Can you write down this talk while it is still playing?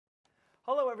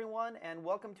Hello everyone, and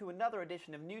welcome to another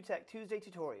edition of NewTek Tuesday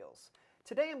Tutorials.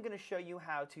 Today I'm going to show you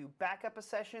how to back up a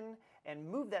session and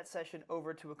move that session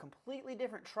over to a completely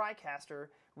different TriCaster,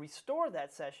 restore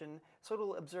that session so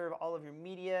it'll observe all of your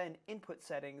media and input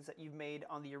settings that you've made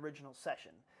on the original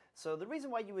session. So the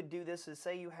reason why you would do this is,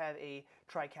 say you have a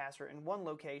TriCaster in one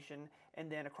location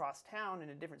and then across town in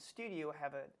a different studio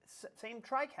have a same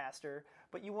TriCaster,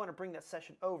 but you want to bring that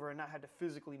session over and not have to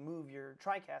physically move your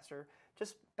TriCaster,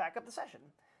 just back up the session.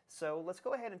 So let's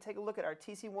go ahead and take a look at our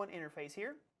TC1 interface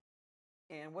here.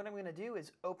 And what I'm going to do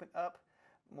is open up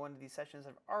one of these sessions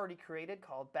I've already created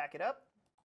called Back It Up.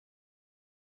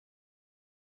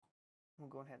 We'll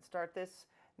go ahead and start this.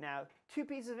 Now, two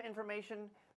pieces of information.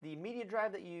 The media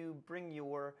drive that you bring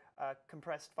your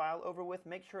compressed file over with,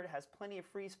 make sure it has plenty of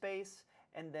free space,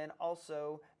 and then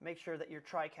also make sure that your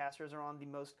TriCasters are on the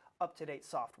most up-to-date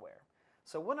software.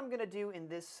 So what I'm going to do in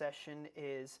this session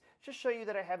is just show you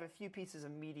that I have a few pieces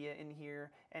of media in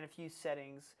here and a few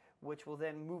settings, which will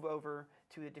then move over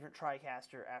to a different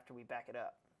TriCaster after we back it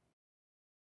up.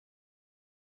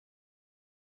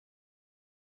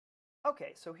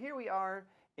 Okay, so here we are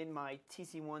in my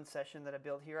TC1 session that I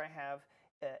built here. I have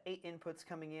 8 inputs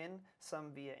coming in,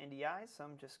 some via NDI,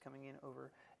 some just coming in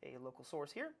over a local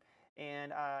source here.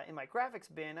 And in my graphics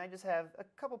bin, I just have a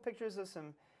couple pictures of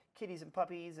some kitties and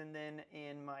puppies, and then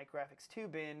in my graphics 2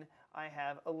 bin, I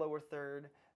have a lower third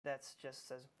that just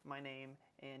says my name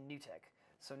and NewTek.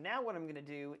 So now what I'm going to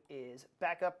do is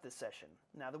back up this session.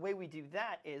 Now the way we do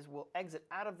that is we'll exit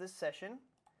out of this session,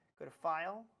 go to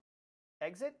File,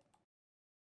 Exit.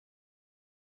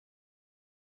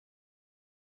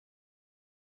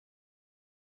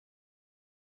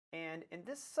 And in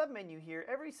this submenu here,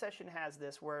 every session has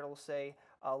this where it'll say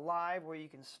Live, where you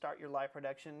can start your live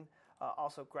production,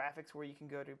 also Graphics, where you can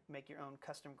go to make your own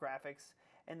custom graphics,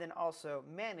 and then also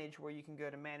Manage, where you can go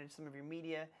to manage some of your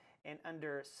media. And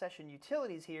under Session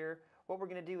Utilities here, what we're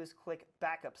going to do is click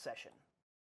Backup Session.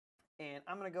 And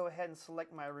I'm going to go ahead and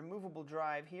select my removable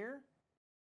drive here.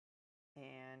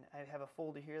 And I have a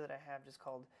folder here that I have just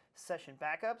called Session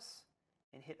Backups,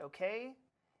 and hit OK.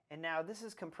 And now this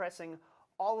is compressing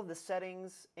all of the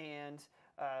settings and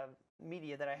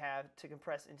media that I have to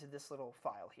compress into this little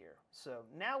file here. So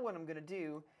now what I'm going to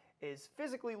do is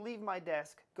physically leave my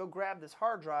desk, go grab this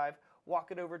hard drive, walk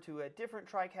it over to a different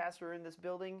TriCaster in this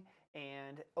building,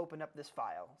 and open up this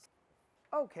file.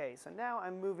 Okay, so now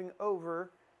I'm moving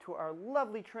over to our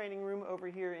lovely training room over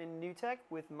here in NewTek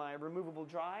with my removable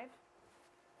drive.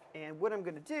 And what I'm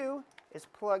going to do is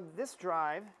plug this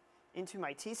drive into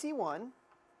my TC1.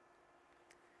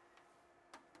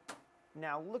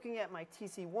 Now, looking at my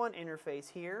TC1 interface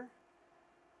here,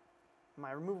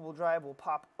 my removable drive will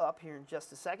pop up here in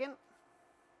just a second.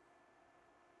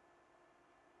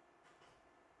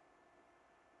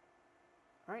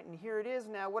 All right, and here it is.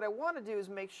 Now, what I want to do is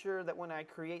make sure that when I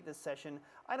create this session,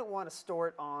 I don't want to store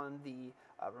it on the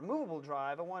removable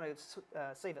drive. I want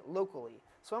to save it locally.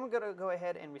 So I'm going to go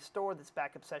ahead and restore this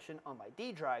backup session on my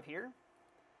D drive here.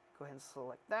 Go ahead and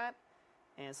select that,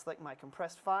 and select my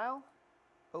compressed file.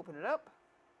 Open it up.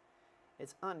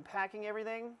 It's unpacking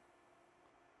everything.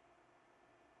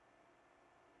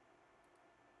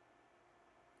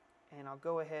 And I'll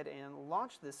go ahead and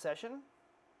launch this session.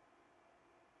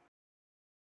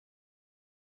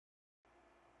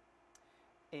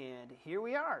 And here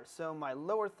we are. So my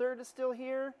lower third is still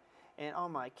here, and all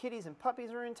my kitties and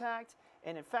puppies are intact.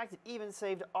 And in fact, it even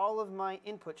saved all of my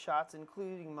input shots,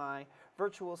 including my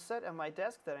virtual set on my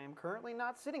desk that I am currently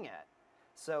not sitting at.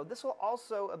 So this will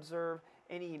also observe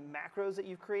any macros that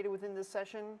you've created within this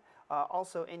session,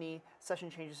 also any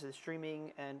session changes to the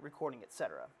streaming and recording,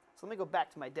 etc. So let me go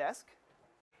back to my desk.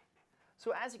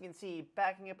 So as you can see,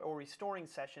 backing up or restoring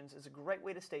sessions is a great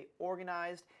way to stay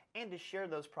organized and to share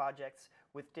those projects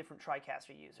with different TriCaster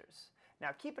users.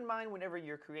 Now keep in mind whenever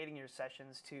you're creating your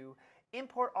sessions to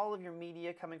import all of your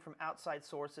media coming from outside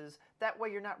sources. That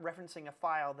way you're not referencing a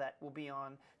file that will be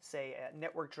on, say, a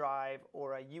network drive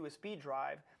or a USB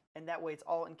drive, and that way it's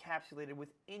all encapsulated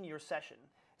within your session.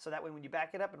 So that way when you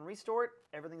back it up and restore it,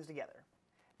 everything's together.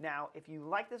 Now, if you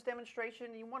like this demonstration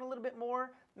and you want a little bit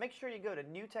more, make sure you go to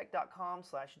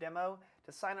newtek.com/demo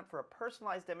to sign up for a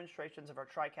personalized demonstrations of our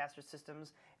TriCaster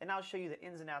systems, and I'll show you the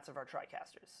ins and outs of our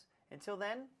TriCasters. Until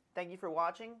then, thank you for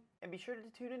watching, and be sure to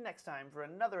tune in next time for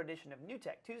another edition of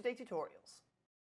NewTek Tuesday Tutorials.